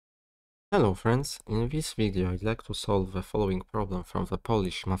Hello friends, in this video I'd like to solve the following problem from the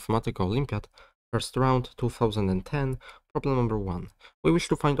Polish Mathematical Olympiad, first round 2010, problem number 1. We wish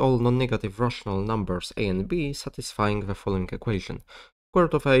to find all non-negative rational numbers a and b satisfying the following equation. Square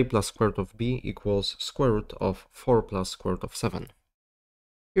root of a plus square root of b equals square root of 4 plus square root of 7.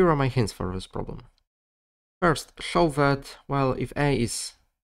 Here are my hints for this problem. First, show that,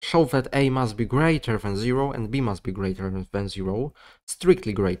 show that a must be greater than 0 and b must be greater than 0,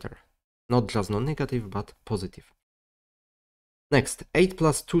 strictly greater. Not just non-negative, but positive. Next, 8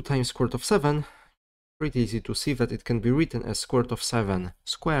 plus 2 times square root of 7. Pretty easy to see that it can be written as square root of 7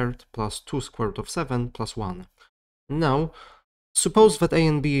 squared plus 2 square root of 7 plus 1. Now, suppose that a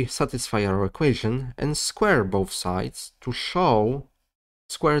and b satisfy our equation and square both sides to show,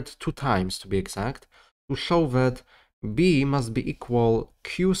 squared 2 times to be exact, to show that b must be equal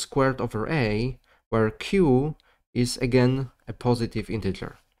q squared over a, where q is again a positive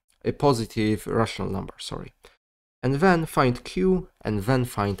integer. A positive rational number, sorry. And then find q and then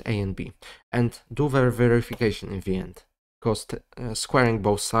find a and b. And do the verification in the end, because squaring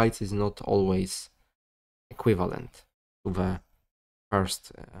both sides is not always equivalent to the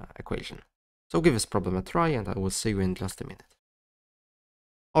first equation. So give this problem a try and I will see you in just a minute.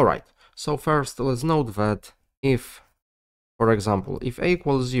 Alright, so first let's note that if, for example, if a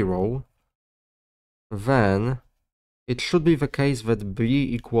equals 0, then it should be the case that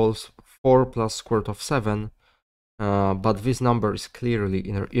b equals 4 plus square root of 7, but this number is clearly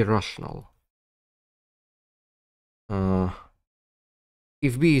irrational.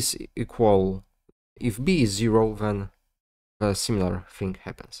 If b is 0, then a similar thing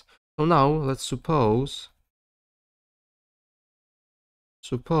happens. So now let's suppose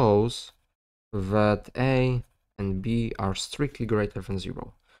that a and b are strictly greater than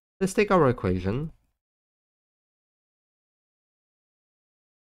 0. Let's take our equation.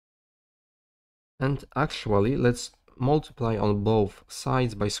 And actually, let's multiply on both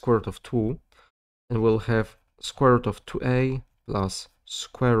sides by square root of 2, and we'll have square root of 2a plus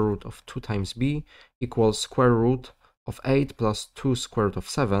square root of 2 times b equals square root of 8 plus 2 square root of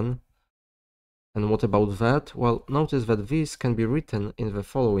 7. And what about that? Well, notice that this can be written in the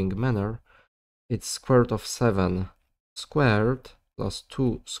following manner. It's square root of 7 squared plus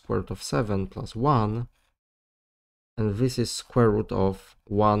 2 square root of 7 plus 1. And this is square root of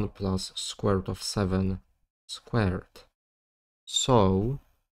 1 plus square root of 7 squared. So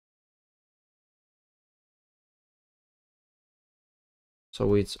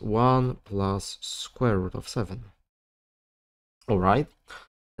it's 1 plus square root of 7. Alright,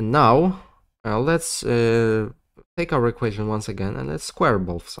 and now let's take our equation once again and let's square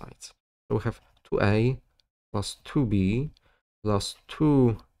both sides. So we have 2a plus 2b plus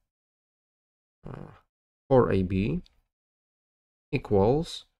 4ab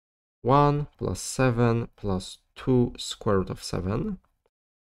equals 1 plus 7 plus 2 square root of 7.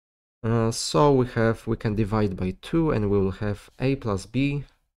 So we can divide by 2 and we will have a plus b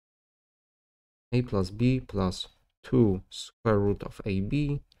plus 2 square root of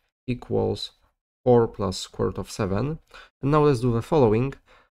ab equals 4 plus square root of 7. And now let's do the following.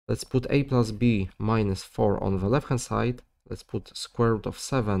 Let's put a plus b minus 4 on the left hand side. Let's put square root of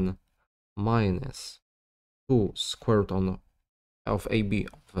 7 minus 2 square root of ab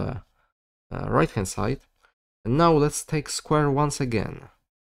on the right hand side. And now let's take square once again.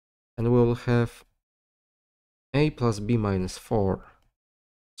 And we'll have a plus b minus 4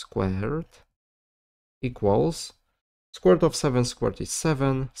 squared equals square root of 7 squared is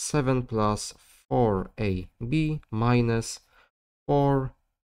 7, 7 plus 4ab minus 4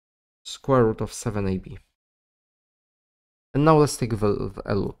 square root of 7ab. And now let's take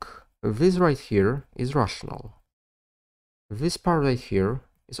a look. This right here is rational. This part right here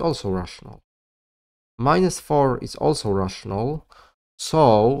is also rational. Minus 4 is also rational.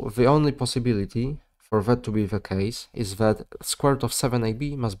 So the only possibility for that to be the case is that square root of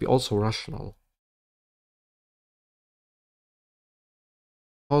 7ab must be also rational.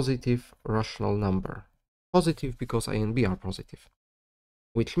 Positive rational number. Positive because a and b are positive.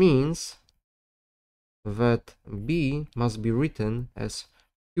 Which means that b must be written as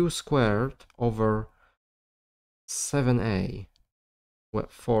q squared over 7a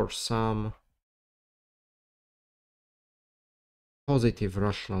for some positive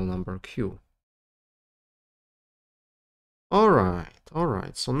rational number q.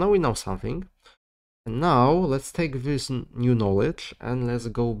 Alright, so now we know something. And now let's take this new knowledge and let's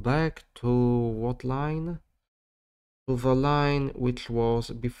go back to what line? To the line which was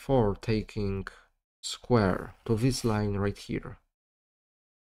before taking square, to this line right here.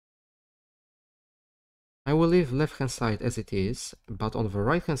 I will leave left hand side as it is, but on the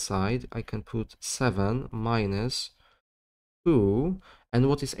right hand side I can put 7 minus 2. And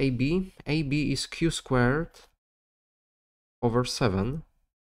what is AB? AB is q squared over 7,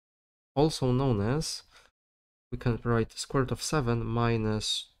 also known as, we can write square root of 7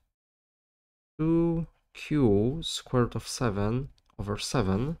 minus 2q square root of 7 over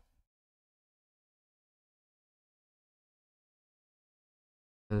 7.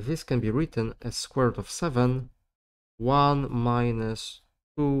 And this can be written as square root of 7, 1 minus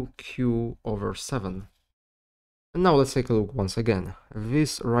 2q over 7. And now let's take a look once again.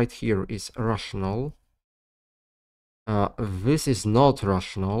 This right here is rational. This is not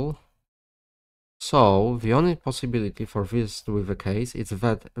rational. So the only possibility for this to be the case is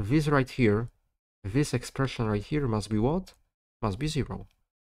that this right here, this expression right here must be what? Must be 0.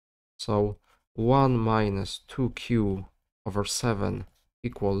 So 1 minus 2q over 7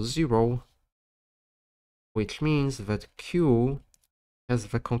 equals 0, which means that q has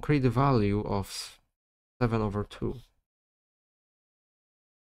the concrete value of 7 over 2.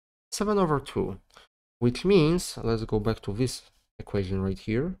 7 over 2, which means, let's go back to this equation right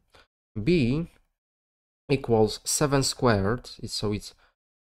here, b equals 7 squared, so it's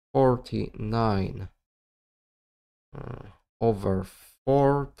 49 over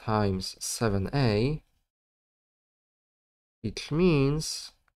 4 times 7a, which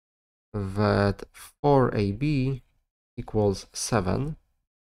means that 4ab equals 7.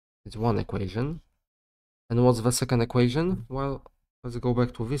 It's one equation. And what's the second equation? Well, let's go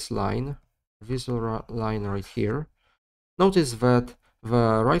back to this line right here. Notice that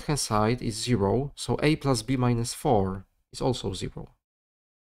the right hand side is 0, so a plus b minus 4 is also 0.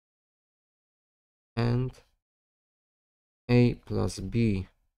 And a plus b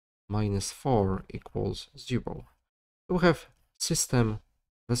minus 4 equals 0. So we have the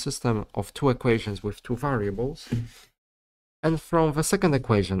system of two equations with two variables. And from the second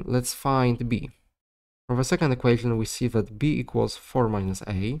equation, let's find b. From the second equation, we see that b equals 4 minus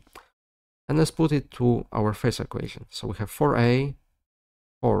a. And let's put it to our first equation. So we have 4a,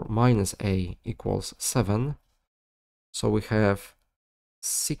 4 minus a equals 7. So we have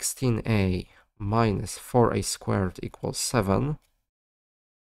 16a minus 4a squared equals 7.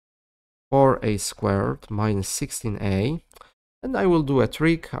 4a squared minus 16a. And I will do a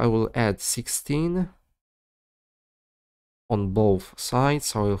trick. I will add 16 on both sides,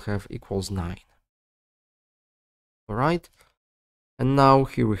 so I will have equals 9. Alright? And now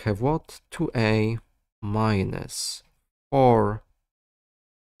here we have what? 2a minus 4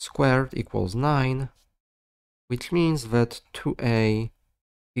 squared equals 9, which means that 2a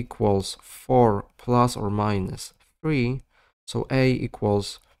equals 4 plus or minus 3. So a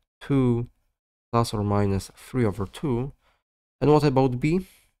equals 2 plus or minus 3 over 2. And what about b?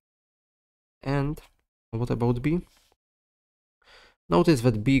 And what about b? Notice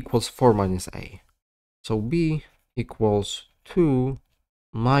that b equals 4 minus a. So b equals 2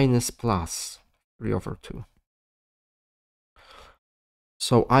 minus plus 3 over 2.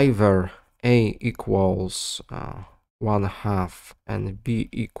 So either a equals 1/2 and b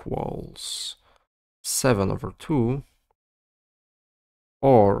equals 7 over 2,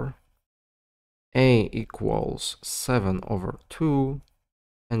 or a equals 7 over 2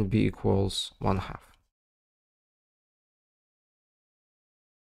 and b equals 1/2.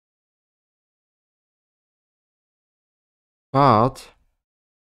 But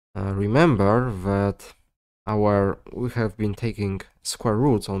remember that we have been taking square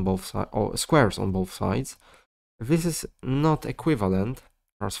roots on both sides, or squares on both sides. This is not equivalent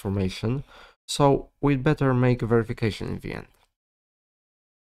transformation, so we'd better make a verification in the end.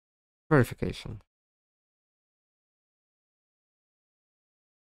 Verification.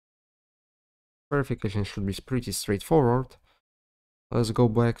 Verification should be pretty straightforward. Let's go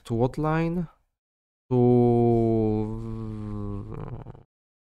back to what line? To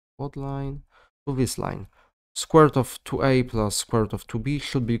what line? To this line. Square root of 2a plus square root of 2b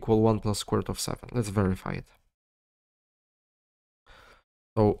should be equal 1 plus square root of 7. Let's verify it.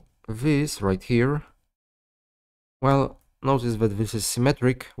 So this right here, well, notice that this is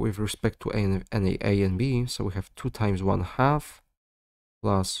symmetric with respect to a and b. So we have 2 times 1/2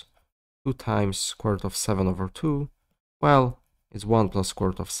 plus 2 times square root of 7 over 2. Well, it's 1 plus square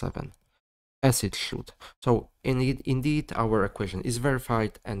root of 7, as it should. So indeed, our equation is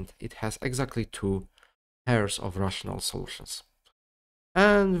verified and it has exactly 2 pairs of rational solutions.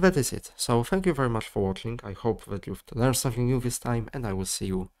 And that is it. So thank you very much for watching. I hope that you've learned something new this time, and I will see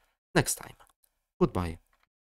you next time. Goodbye.